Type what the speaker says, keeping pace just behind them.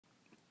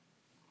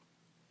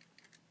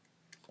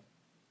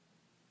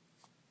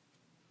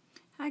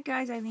Hi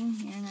guys, Eileen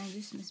here, and I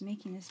just was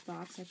making this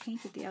box. I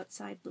painted the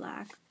outside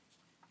black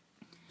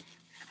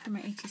for my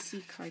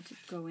ATC card to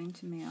go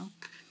into mail,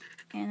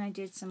 and I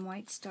did some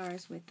white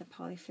stars with the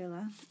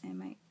polyfilla and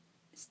my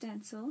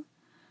stencil,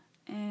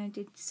 and I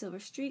did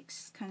silver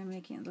streaks, kind of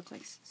making it look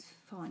like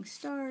falling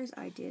stars.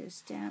 I did a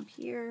stamp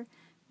here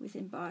with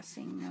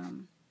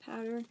embossing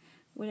powder.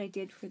 What I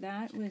did for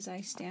that was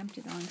I stamped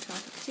it on top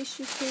of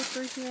tissue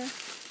paper here,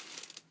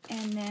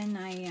 and then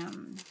I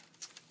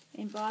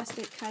embossed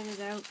it, cut it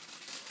out,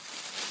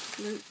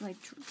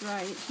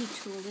 dried it, heat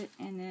tooled it,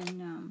 and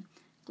then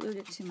glued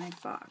it to my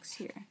box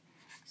here.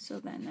 So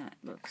then that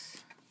looks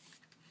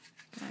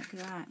like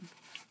that.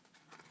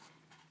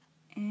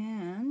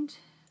 And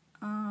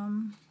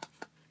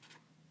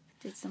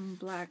did some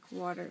black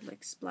water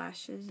like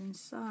splashes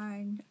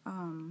inside,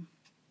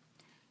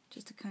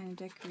 just to kind of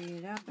decorate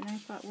it up. And I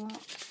thought, well,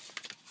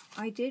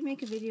 I did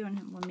make a video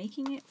on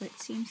making it, but it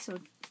seems so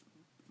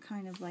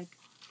kind of like,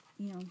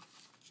 you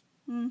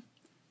know,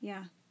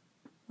 yeah.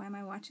 Why am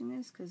I watching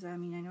this? Because, I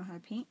mean, I know how to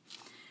paint.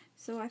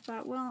 So I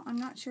thought, well, I'm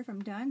not sure if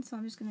I'm done, so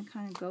I'm just going to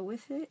kind of go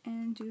with it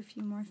and do a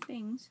few more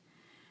things.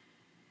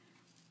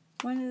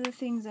 One of the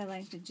things I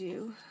like to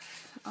do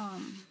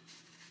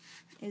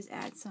is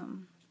add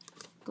some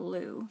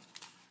glue,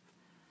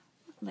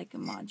 like a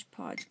Mod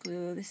Podge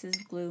glue. This is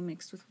glue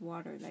mixed with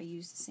water. I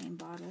use the same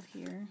bottle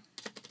here.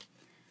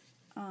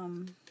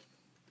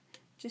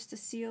 Just to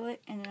seal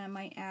it, and then I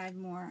might add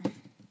more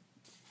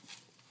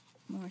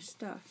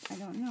stuff. I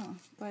don't know,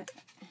 but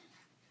I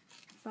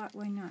thought,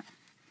 why not?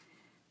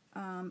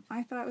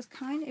 I thought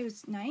it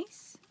was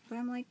nice, but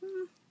I'm like,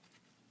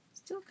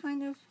 still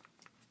kind of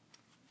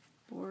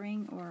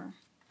boring, or,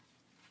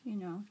 you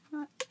know,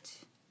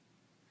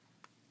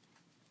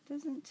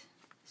 doesn't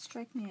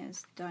strike me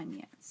as done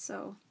yet.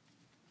 So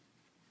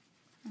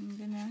I'm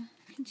gonna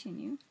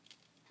continue.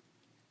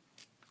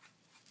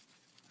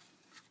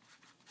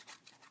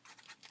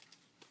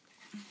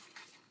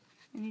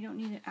 And you don't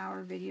need an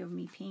hour video of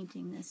me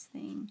painting this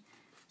thing.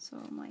 So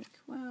I'm like,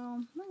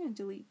 well, I'm going to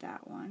delete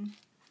that one.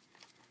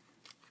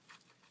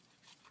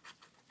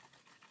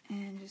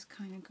 And just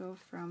kind of go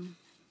from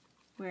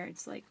where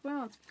it's like,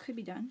 well, it could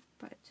be done,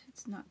 but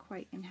it's not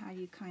quite. And how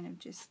you kind of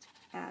just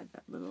add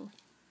that little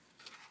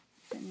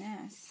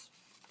finesse.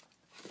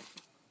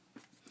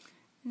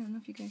 I don't know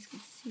if you guys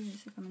can see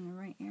this, if I'm in the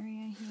right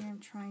area here. I'm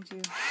trying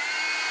to...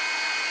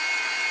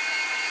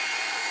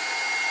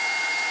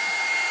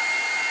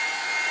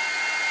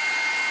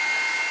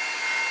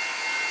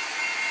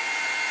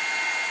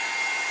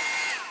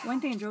 One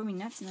thing that drove me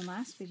nuts in the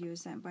last video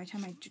is that by the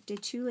time I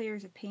did 2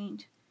 layers of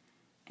paint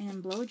and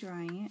I'm blow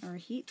drying it or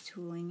heat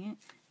tooling it,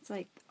 it's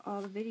like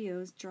all the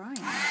videos drying.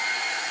 Like,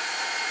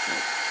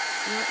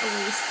 what a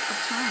waste of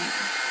time.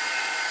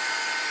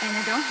 And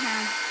I don't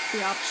have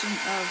the option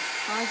of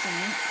pausing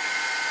it.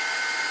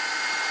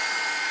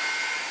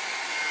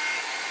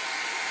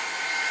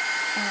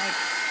 And I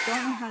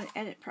don't know how to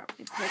edit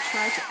properly, because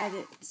I tried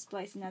to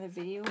splice another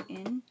video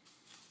in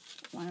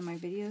one of my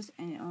videos,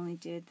 and it only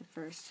did the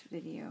first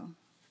video.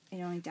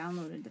 It only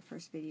downloaded the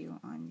first video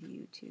on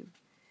YouTube.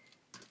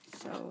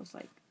 So it was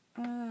like,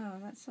 oh,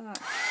 that sucks.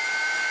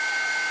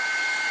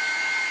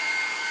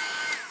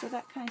 So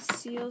that kind of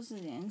seals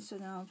it in. So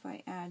now if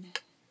I add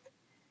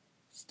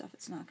stuff,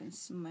 it's not going to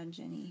smudge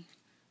any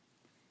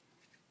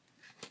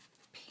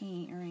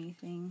paint or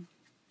anything.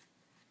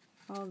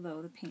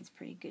 Although the paint's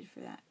pretty good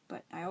for that.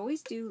 But I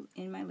always do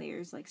in my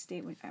layers, like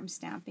when I'm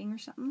stamping or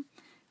something,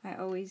 I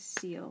always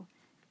seal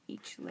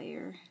each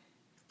layer,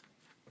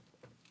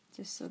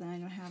 just so that I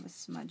don't have a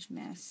smudge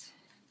mess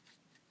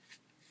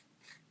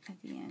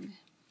at the end.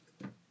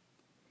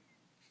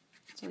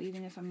 So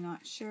even if I'm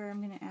not sure, I'm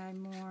going to add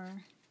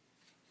more.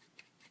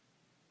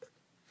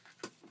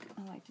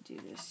 I like to do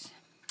this.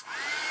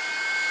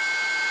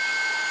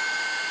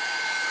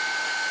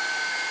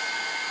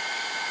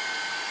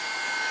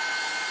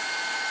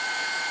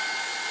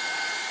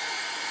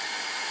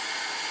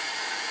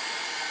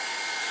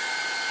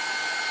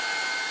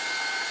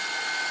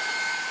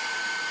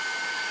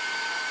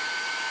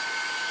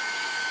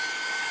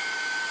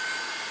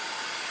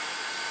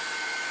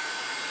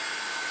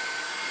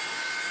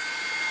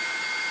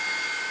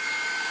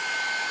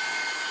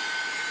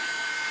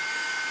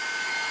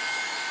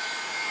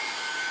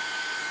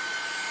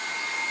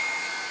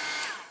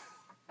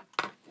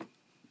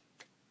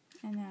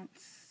 And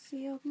that's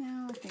sealed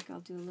now. I think I'll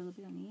do a little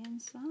bit on the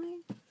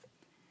inside.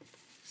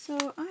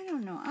 So, I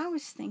don't know. I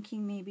was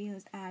thinking maybe I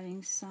was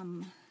adding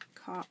some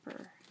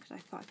copper, because I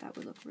thought that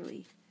would look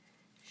really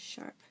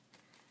sharp.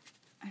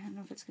 I don't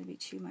know if it's going to be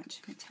too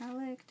much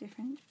metallic,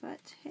 different,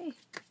 but hey,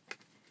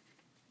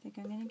 I think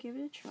I'm going to give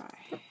it a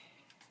try.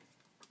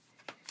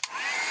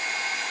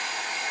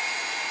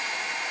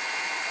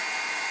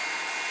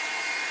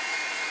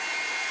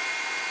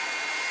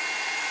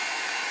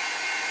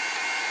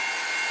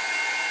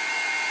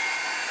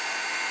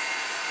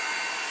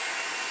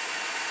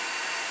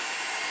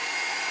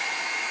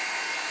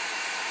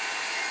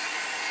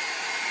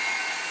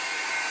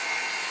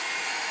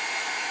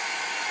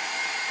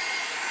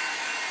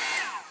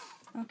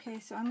 Okay,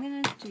 so I'm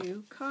going to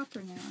do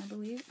copper now. I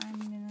believe I'm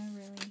going to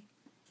really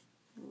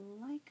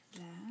like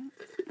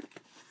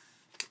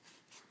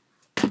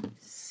that.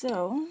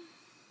 So,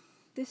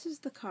 this is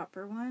the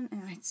copper one,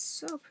 and it's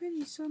so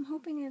pretty, so I'm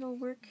hoping it'll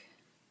work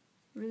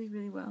really,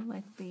 really well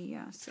like the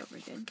silver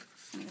did.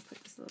 I'm going to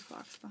put this little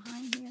box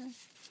behind here.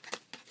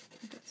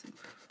 I got some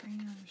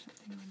crayon or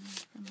something on there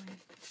for my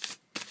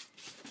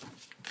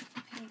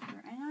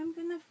paper. And I'm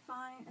going to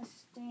find a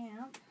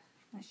stamp.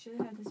 I should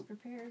have had this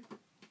prepared,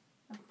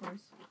 of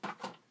course.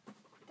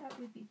 That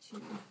would be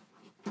too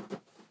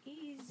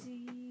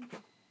easy.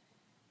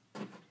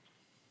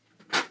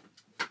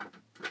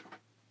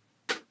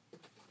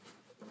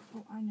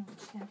 Oh, I know which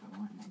stamp I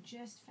want, and I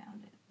just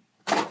found it.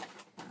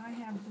 I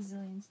have a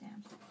bazillion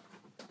stamps,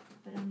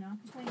 but I'm not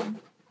complaining.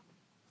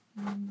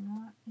 I'm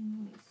not in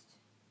the least.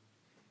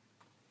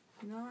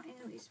 Not in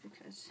the least,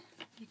 because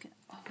you can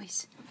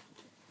always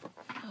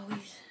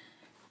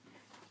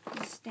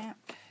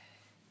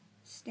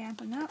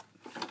stamping up.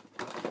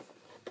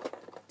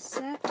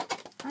 Set.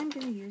 I'm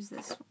going to use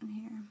this one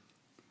here.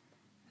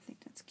 I think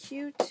that's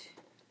cute.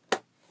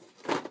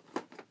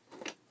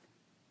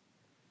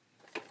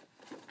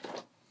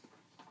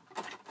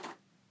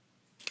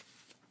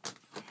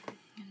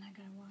 And I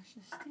gotta wash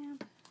the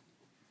stamp.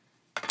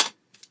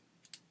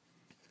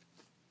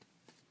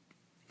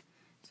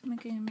 So I'm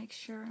going to make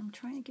sure, I'm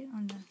trying to get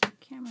on the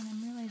camera and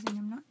I'm realizing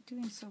I'm not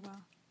doing so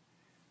well.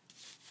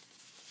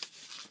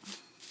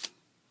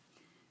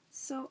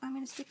 So I'm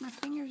going to stick my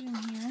fingers in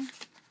here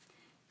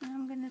and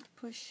I'm going to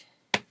push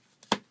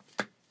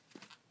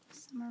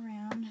some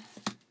around.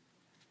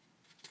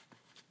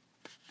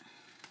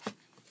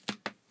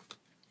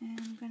 And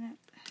I'm going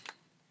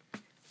to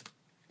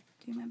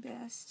do my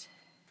best.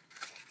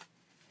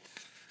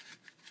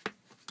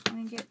 I'm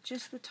going to get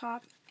just the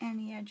top and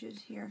the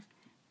edges here.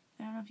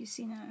 I don't know if you've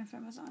seen that if I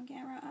was on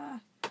camera.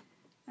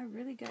 I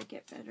really got to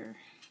get better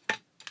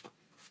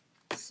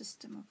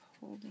system of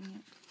holding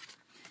it.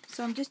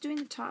 So I'm just doing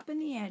the top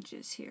and the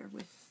edges here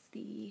with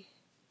the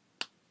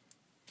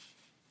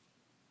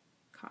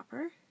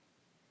copper.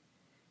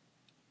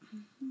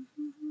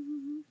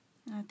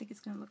 And I think it's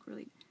going to look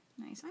really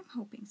nice. I'm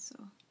hoping so.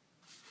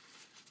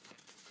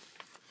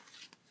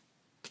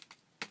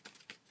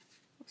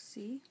 We'll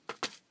see.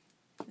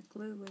 The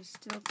glue was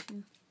still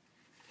too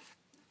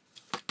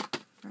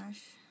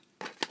fresh.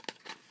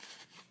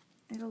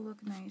 It'll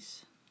look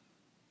nice.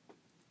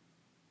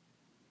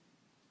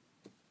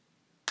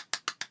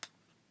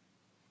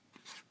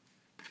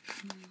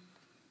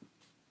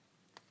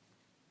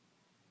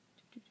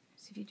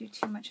 So if you do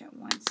too much at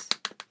once,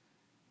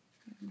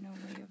 you have no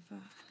way of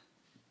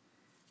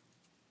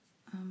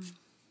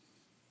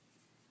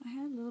I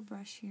had a little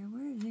brush here.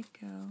 Where did it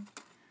go?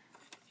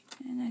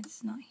 And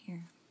it's not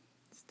here.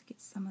 Just to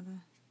get some of the...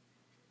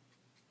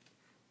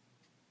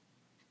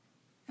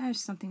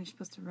 There's something you're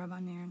supposed to rub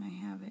on there, and I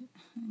have it.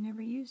 I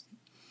never used it.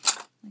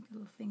 Like a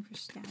little thing for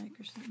static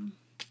or something.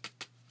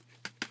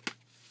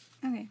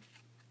 Okay,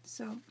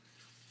 so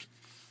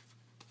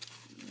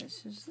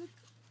this is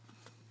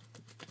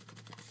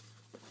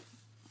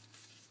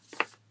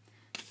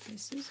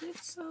it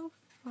so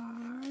far.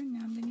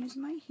 Now I'm going to use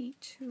my heat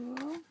tool.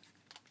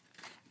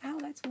 Ow,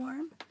 that's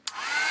warm.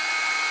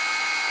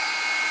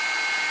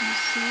 You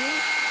see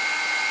it?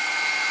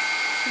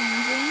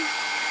 Changing.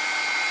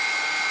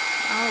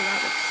 Oh, that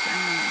looks so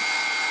nice.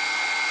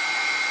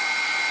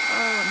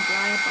 Oh, I'm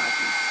dry about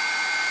this.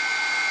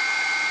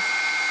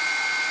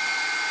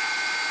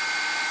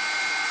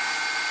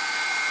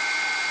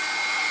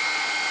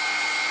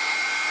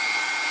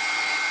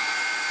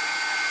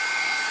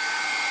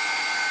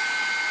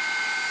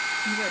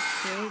 Look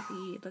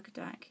pretty. Look at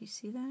that. Can you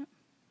see that?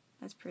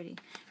 That's pretty.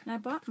 And I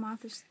bought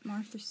Martha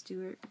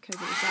Stewart because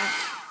it was at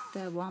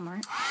the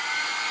Walmart.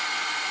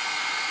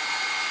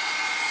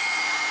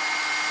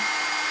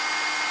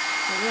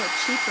 It's a little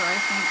cheaper, I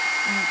think,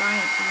 when you buy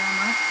it at the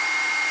Walmart.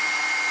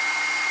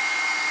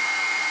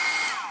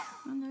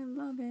 And I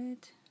love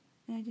it.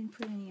 And I didn't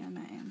put any on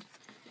that end.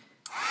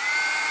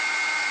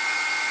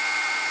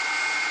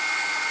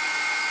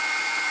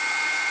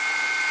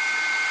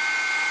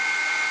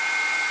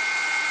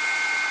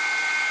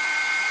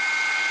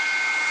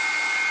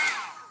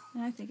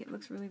 And I think it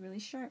looks really, really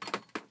sharp.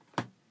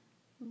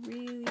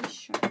 Really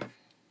sharp.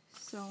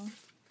 So, I'm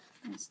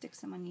going to stick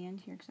some on the end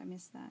here because I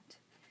missed that.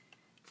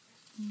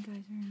 You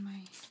guys are in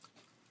my...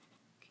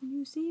 Can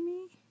you see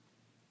me?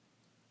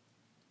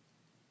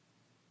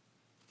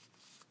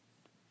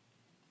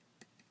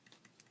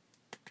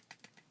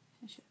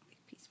 I should have a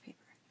big piece of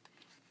paper.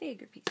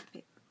 Bigger piece of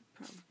paper would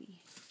probably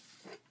be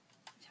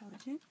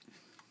intelligent.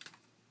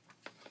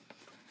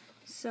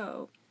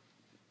 So,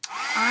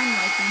 I'm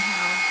liking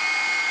how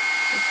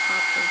this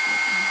top goes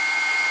looking.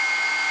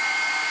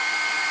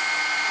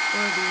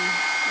 Or the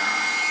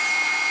sides.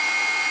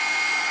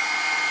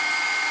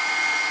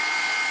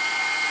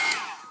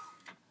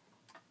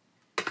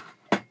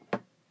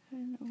 I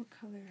don't know what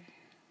color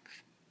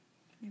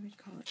they would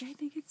call it. I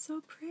think it's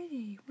so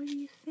pretty. What do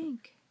you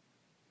think?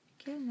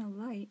 Getting a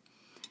light.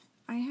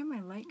 I have my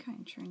light kind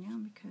of turned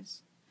down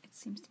because it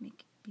seems to be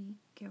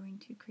going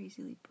too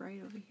crazily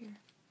bright over here.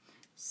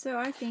 So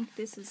I think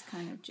this is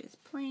kind of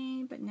just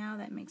plain, but now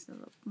that makes it a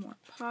little more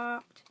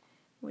popped.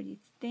 What do you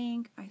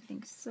think? I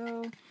think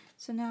so.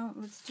 So now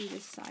let's do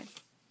this side.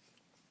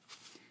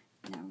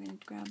 Now we're going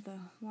to grab the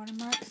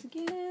watermarks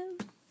again.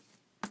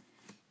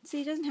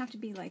 See, it doesn't have to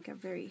be like a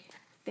very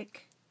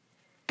thick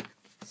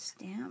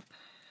stamp.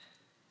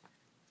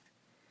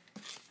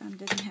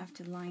 Doesn't have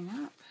to line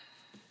up.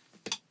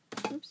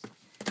 Oops.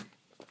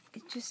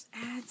 It just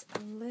adds a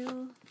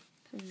little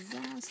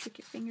pizzazz. Stick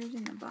your fingers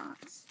in the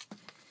box.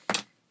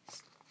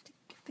 Stick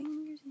your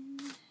fingers in.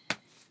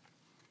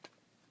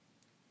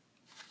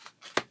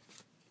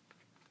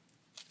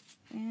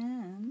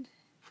 And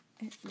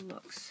it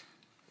looks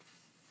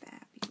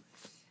fabulous.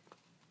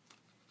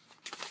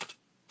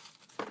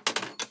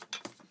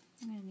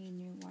 I'm going to need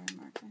new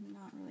watermarks. I'm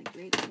not really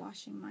great at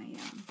washing my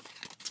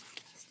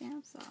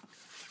stamps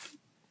off.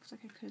 Looks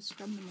like I could have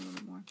scrubbed them a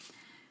little more.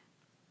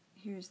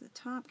 Here's the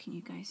top. Can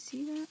you guys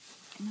see that?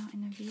 Not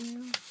in the video.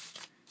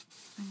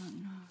 I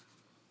don't know.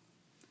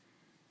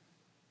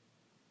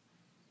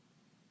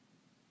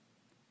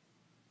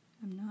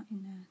 I'm not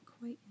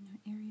quite in an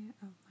area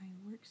of my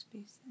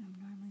workspace that I'm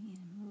normally in.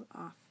 I'm a little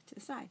off to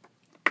the side.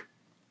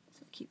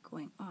 So keep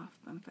going off.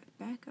 But if I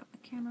back up the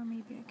camera,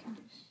 maybe I can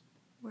just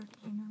work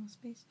in my normal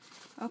space.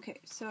 Okay,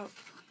 so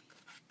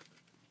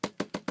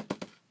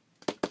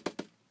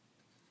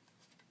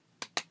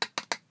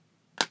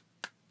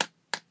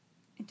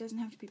it doesn't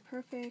have to be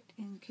perfect,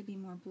 and it could be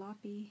more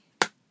bloppy.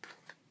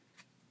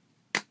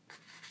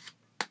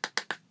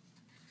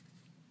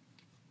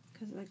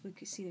 Because like we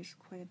can see, there's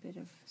quite a bit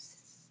of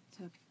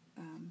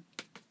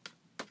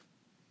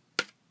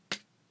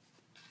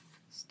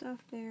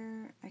stuff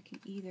there. I can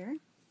either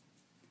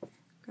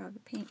grab a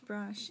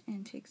paintbrush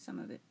and take some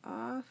of it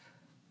off,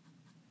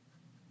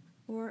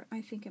 or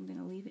I think I'm going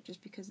to leave it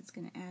just because it's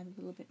going to add a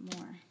little bit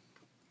more.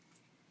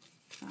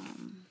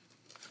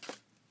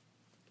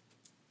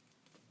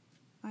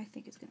 I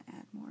think it's going to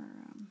add more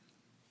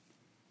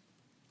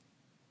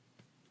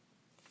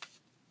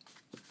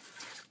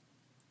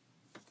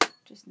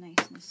just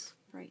niceness,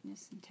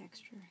 brightness, and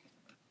texture,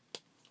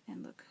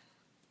 and look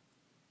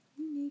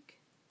unique.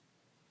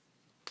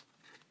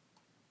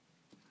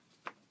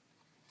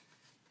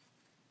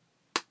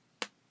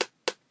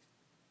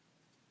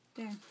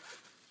 There.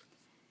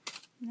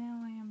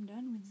 Now I am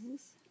done with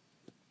this.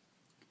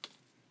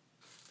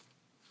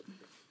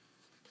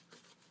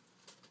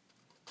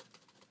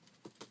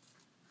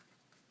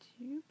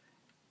 Tube.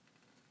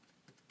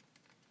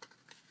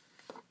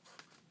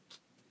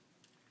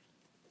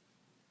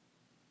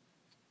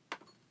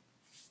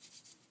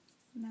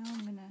 Now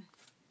I'm going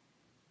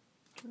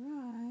to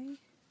dry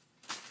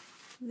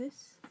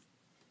this.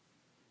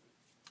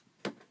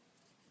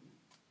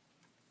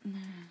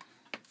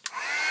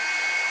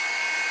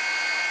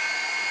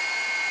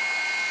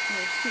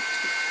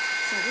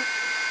 Sorry.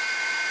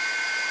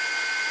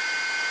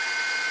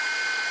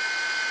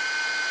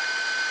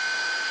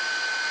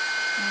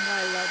 Oh,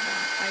 I love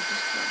that. I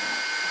just love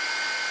that.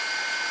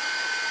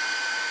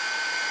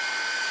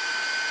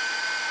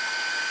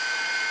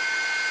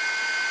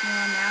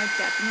 Well, now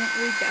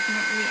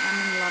definitely am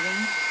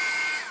loving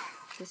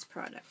this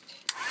product.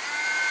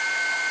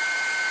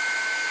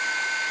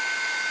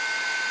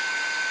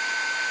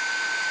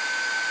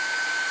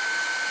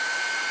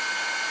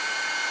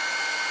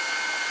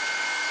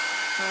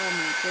 Oh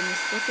my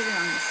goodness, look at it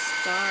on the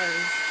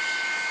stars.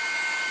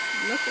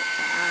 Look at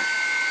that.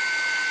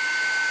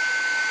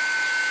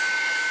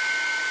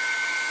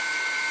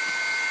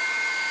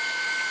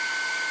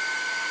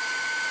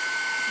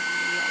 I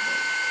love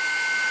it.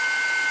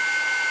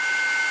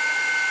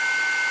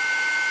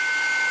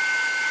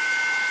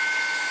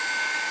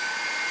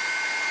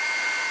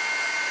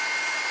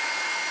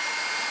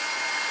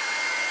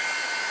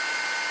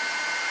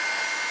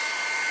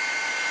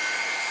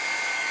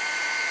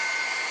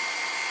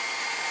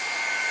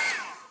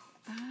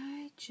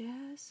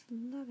 Just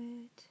love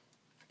it.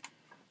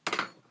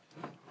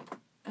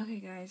 Okay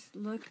guys,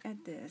 look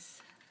at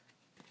this.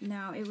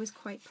 Now it was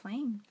quite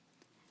plain.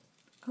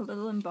 A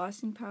little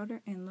embossing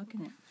powder, and look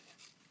at it.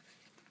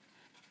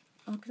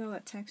 Look at all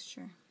that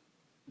texture.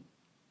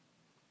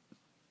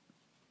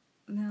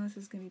 Now this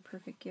is going to be a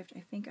perfect gift.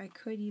 I think I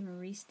could even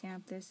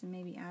restamp this and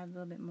maybe add a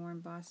little bit more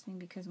embossing,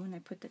 because when I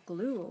put the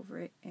glue over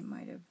it, it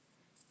might have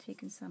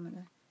taken some of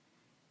the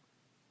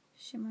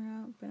shimmer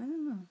out, but I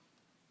don't know.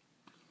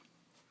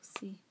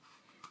 See,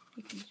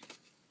 you can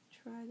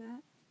try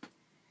that.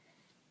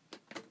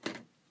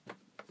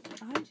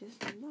 I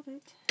just love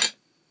it.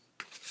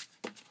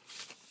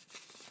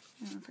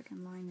 I don't know if I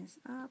can line this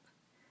up.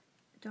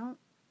 Don't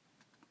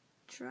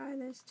try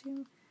this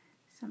too.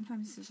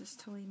 Sometimes this just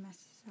totally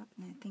messes up,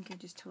 and I think I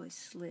just totally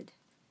slid.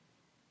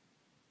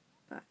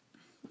 But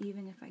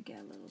even if I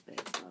get a little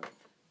bit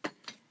of,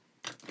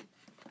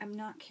 I'm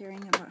not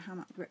caring about how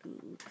much,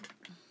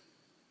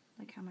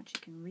 like how much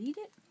you can read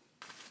it,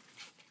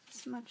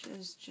 as much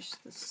as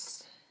just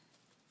this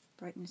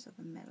brightness of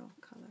the metal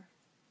color,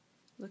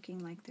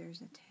 looking like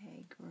there's a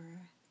tag or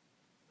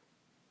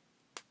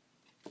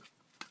a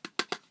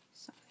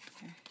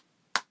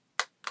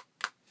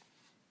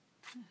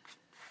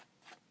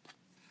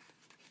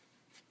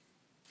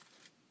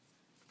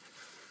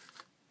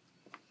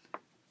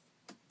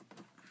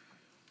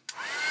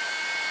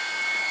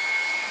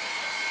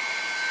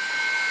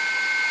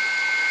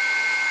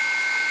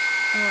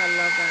Oh, I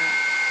love that.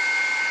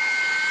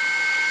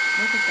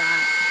 Look at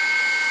that.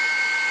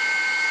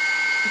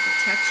 With the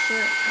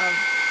texture of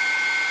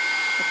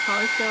the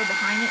polyfill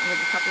behind it with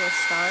a couple of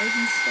stars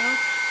and stuff.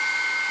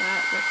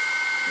 That looks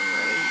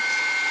great.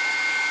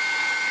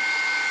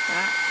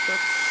 That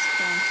looks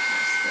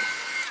fantastic.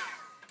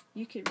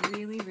 You could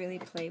really, really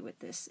play with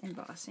this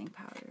embossing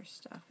powder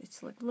stuff.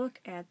 It's like,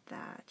 look at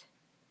that.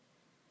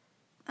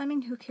 I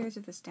mean, who cares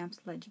if the stamp's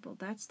legible?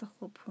 That's the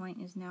whole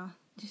point, is now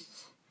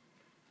just,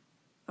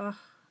 oh,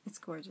 it's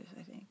gorgeous,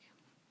 I think.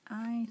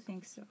 I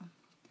think so.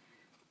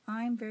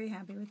 I'm very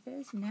happy with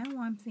this. Now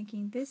I'm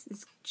thinking this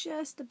is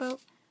just about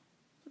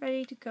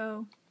ready to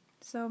go.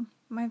 So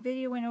my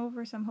video went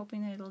over, so I'm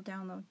hoping that it'll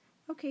download.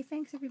 Okay,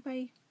 thanks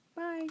everybody.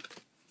 Bye.